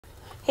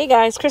Hey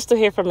guys, Crystal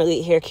here from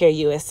Elite Hair Care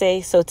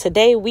USA. So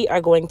today we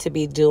are going to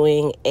be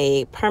doing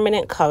a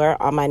permanent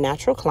color on my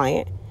natural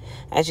client.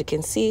 As you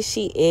can see,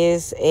 she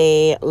is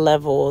a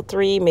level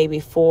 3,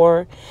 maybe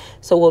 4.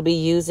 So we'll be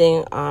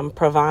using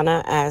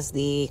Pravana as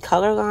the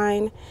color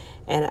line.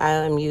 And I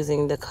am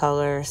using the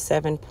color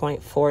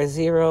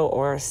 7.40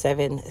 or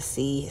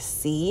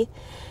 7cc.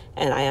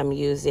 And I am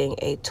using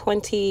a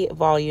 20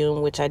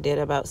 volume, which I did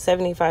about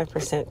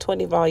 75%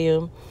 20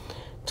 volume,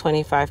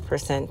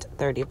 25%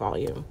 30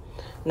 volume.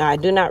 Now, I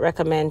do not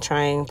recommend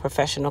trying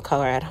professional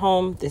color at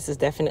home. This is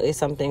definitely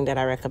something that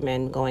I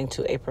recommend going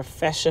to a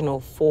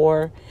professional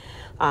for.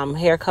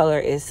 Hair color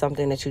is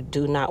something that you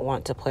do not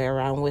want to play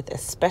around with,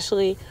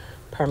 especially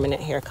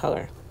permanent hair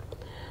color.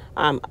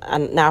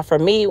 Now, for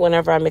me,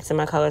 whenever I'm mixing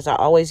my colors, I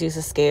always use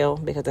a scale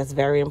because that's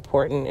very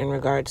important in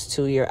regards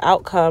to your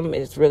outcome.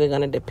 It's really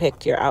going to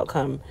depict your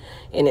outcome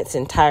in its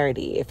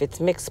entirety. If it's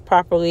mixed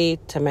properly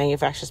to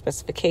manufacturer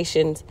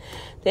specifications,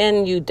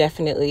 then you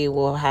definitely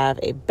will have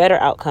a better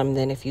outcome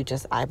than if you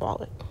just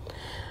eyeball it.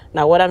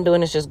 Now, what I'm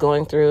doing is just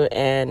going through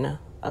and,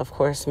 of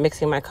course,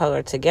 mixing my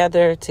color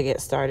together to get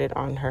started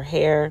on her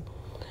hair.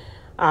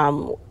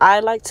 I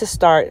like to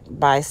start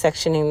by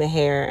sectioning the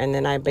hair, and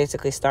then I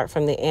basically start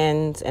from the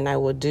ends, and I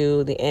will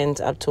do the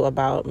ends up to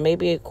about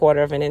maybe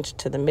 1/4 of an inch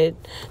to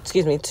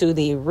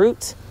the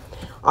root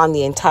on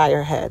the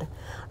entire head.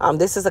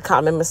 This is a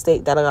common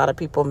mistake that a lot of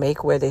people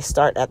make, where they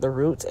start at the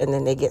roots and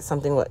then they get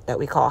something that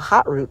we call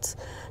hot roots,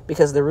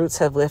 because the roots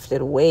have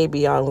lifted way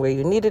beyond where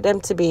you needed them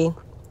to be,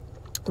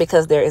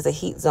 because there is a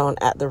heat zone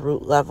at the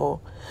root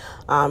level.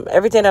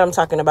 Everything that I'm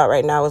talking about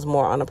right now is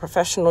more on a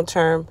professional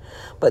term,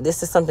 but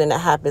this is something that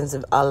happens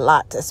a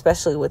lot,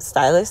 especially with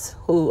stylists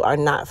who are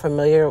not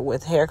familiar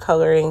with hair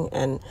coloring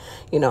and,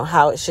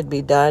 how it should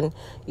be done.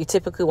 You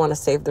typically want to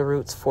save the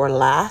roots for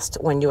last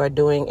when you are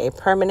doing a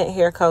permanent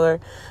hair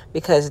color,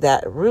 because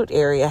that root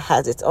area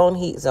has its own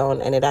heat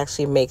zone, and it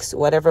actually makes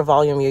whatever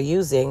volume you're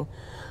using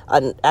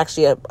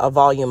actually a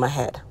volume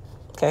ahead.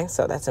 Okay,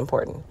 so that's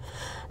important.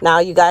 Now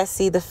you guys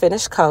see the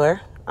finished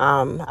color.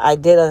 I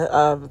did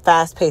a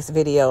fast-paced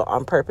video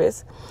on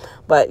purpose,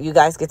 but you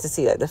guys get to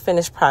see the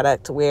finished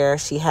product, where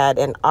she had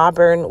an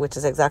auburn, which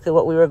is exactly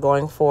what we were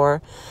going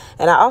for.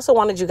 And I also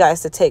wanted you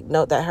guys to take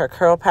note that her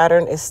curl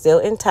pattern is still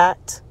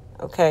intact.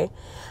 Okay.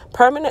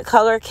 Permanent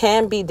color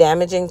can be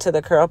damaging to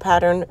the curl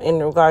pattern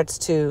in regards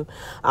to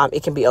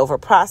it can be over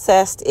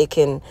processed. It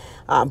can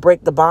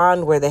break the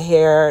bond where the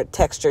hair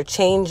texture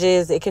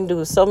changes. It can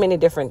do so many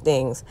different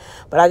things.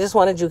 But I just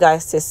wanted you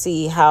guys to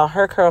see how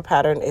her curl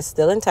pattern is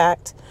still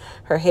intact.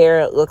 Her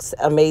hair looks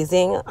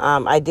amazing.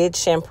 I did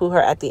shampoo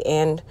her at the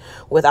end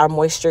with our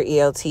Moisture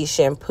ELT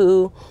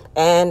shampoo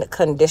and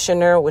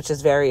conditioner, which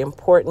is very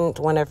important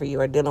whenever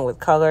you are dealing with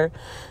color.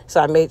 So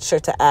I made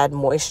sure to add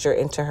moisture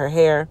into her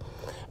hair.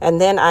 And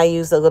then I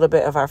used a little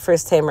bit of our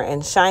Frizz Tamer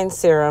and Shine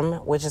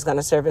Serum, which is going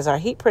to serve as our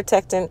heat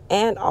protectant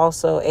and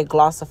also a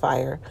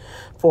glossifier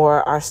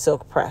for our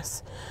silk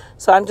press.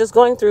 So I'm just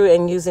going through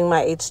and using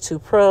my H2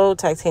 Pro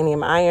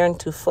titanium iron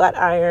to flat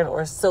iron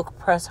or silk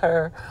press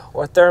her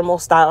or thermal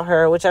style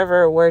her,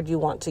 whichever word you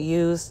want to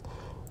use.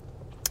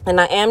 And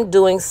I am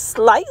doing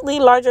slightly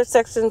larger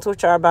sections,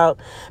 which are about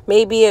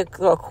maybe a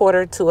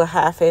 1/4 to a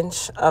 1/2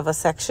 inch of a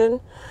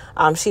section.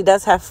 She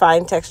does have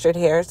fine textured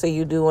hair, so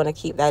you do want to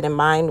keep that in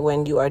mind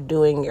when you are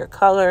doing your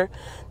color.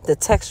 The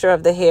texture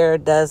of the hair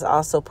does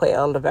also play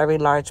a very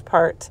large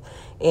part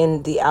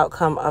in the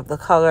outcome of the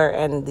color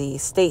and the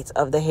state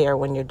of the hair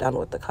when you're done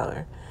with the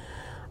color.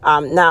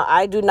 Now,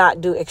 I do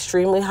not do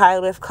extremely high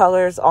lift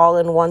colors all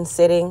in one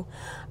sitting.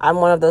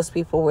 I'm one of those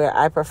people where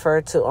I prefer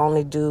to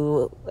only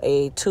do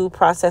a 2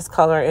 process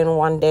color in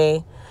one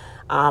day,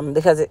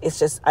 because it's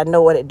just, I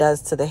know what it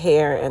does to the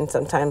hair, and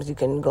sometimes you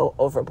can go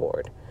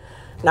overboard.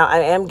 Now, I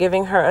am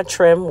giving her a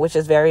trim, which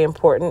is very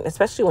important,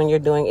 especially when you're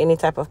doing any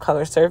type of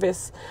color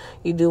service.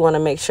 You do want to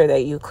make sure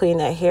that you clean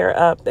that hair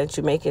up, that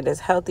you make it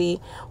as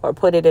healthy or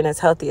put it in as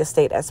healthy a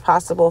state as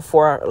possible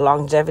for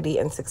longevity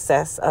and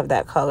success of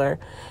that color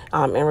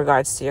in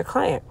regards to your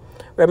client.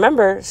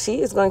 Remember,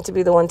 she is going to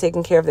be the one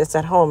taking care of this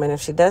at home, and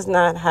if she does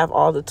not have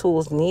all the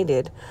tools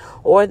needed,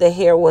 or the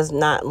hair was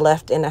not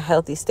left in a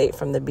healthy state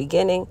from the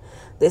beginning,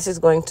 this is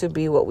going to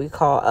be what we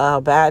call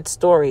a bad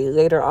story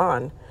later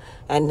on.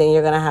 And then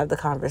you're going to have the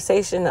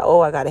conversation,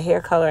 oh, I got a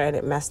hair color and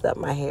it messed up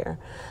my hair.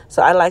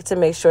 So I like to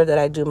make sure that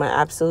I do my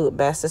absolute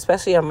best,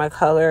 especially on my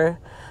color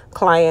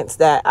clients,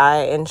 that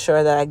I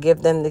ensure that I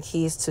give them the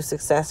keys to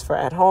success for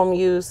at-home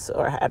use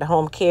or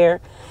at-home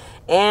care.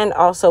 And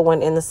also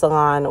when in the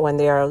salon, when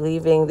they are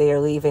leaving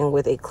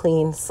with a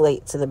clean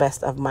slate to the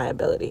best of my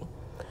ability.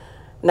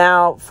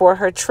 Now, for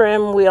her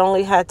trim, we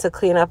only had to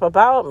clean up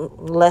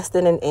about less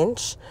than an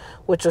inch,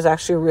 which was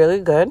actually really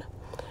good.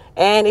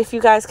 And if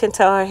you guys can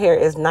tell, her hair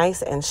is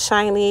nice and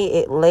shiny.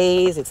 It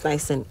lays. It's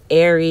nice and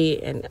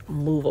airy and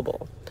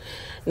movable.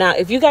 Now,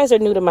 if you guys are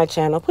new to my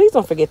channel, please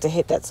don't forget to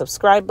hit that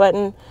subscribe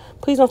button.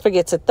 Please don't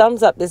forget to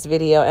thumbs up this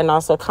video and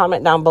also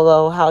comment down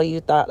below how you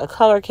thought the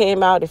color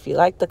came out. If you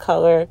like the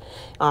color,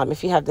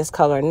 if you have this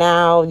color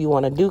now, you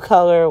want a new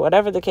color,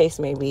 whatever the case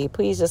may be,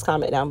 please just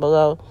comment down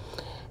below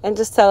and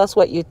just tell us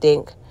what you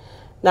think.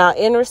 Now,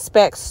 in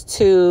respects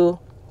to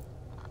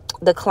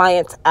the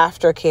client's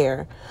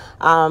aftercare,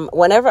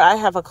 whenever I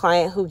have a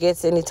client who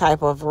gets any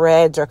type of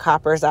reds or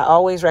coppers, I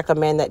always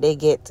recommend that they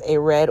get a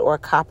red or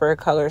copper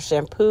color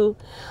shampoo.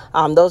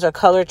 Those are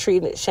color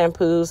treated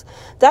shampoos.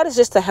 That is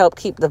just to help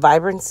keep the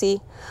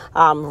vibrancy.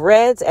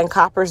 Reds and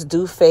coppers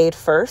do fade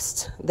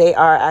first. They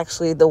are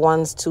actually the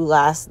ones to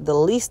last the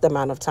least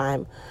amount of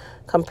time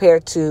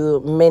compared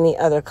to many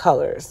other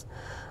colors.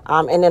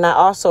 And then I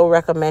also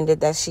recommended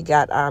that she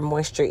got our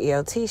Moisture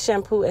ELT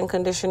shampoo and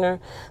conditioner.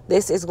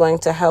 This is going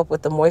to help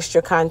with the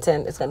moisture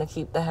content. It's going to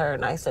keep the hair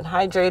nice and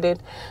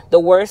hydrated. The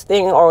worst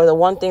thing, or the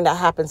one thing that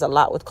happens a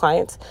lot with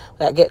clients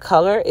that get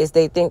color, is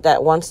they think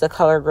that once the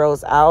color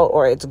grows out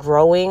or it's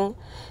growing,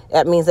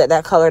 that means that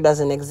that color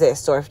doesn't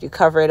exist. Or if you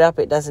cover it up,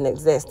 it doesn't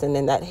exist. And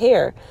then that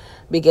hair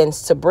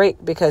begins to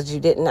break because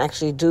you didn't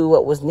actually do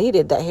what was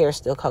needed. That hair is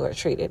still color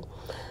treated.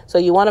 So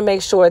you want to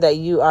make sure that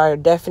you are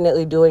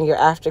definitely doing your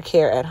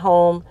aftercare at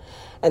home.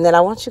 And then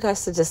I want you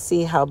guys to just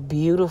see how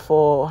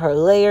beautiful her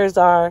layers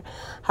are,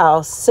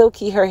 how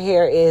silky her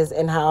hair is,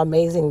 and how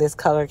amazing this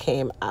color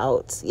came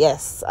out.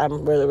 Yes,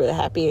 I'm really, really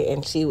happy,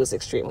 and she was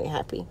extremely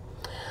happy.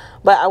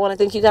 But I want to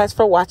thank you guys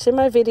for watching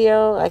my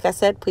video. Like I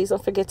said, please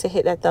don't forget to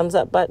hit that thumbs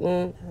up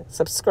button,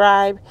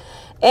 subscribe.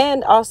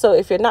 And also,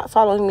 if you're not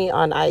following me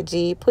on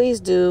IG, please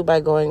do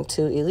by going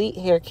to Elite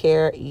Hair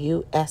Care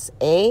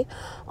USA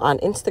on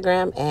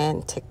Instagram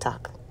and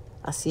TikTok.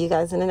 I'll see you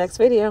guys in the next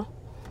video.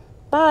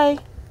 Bye.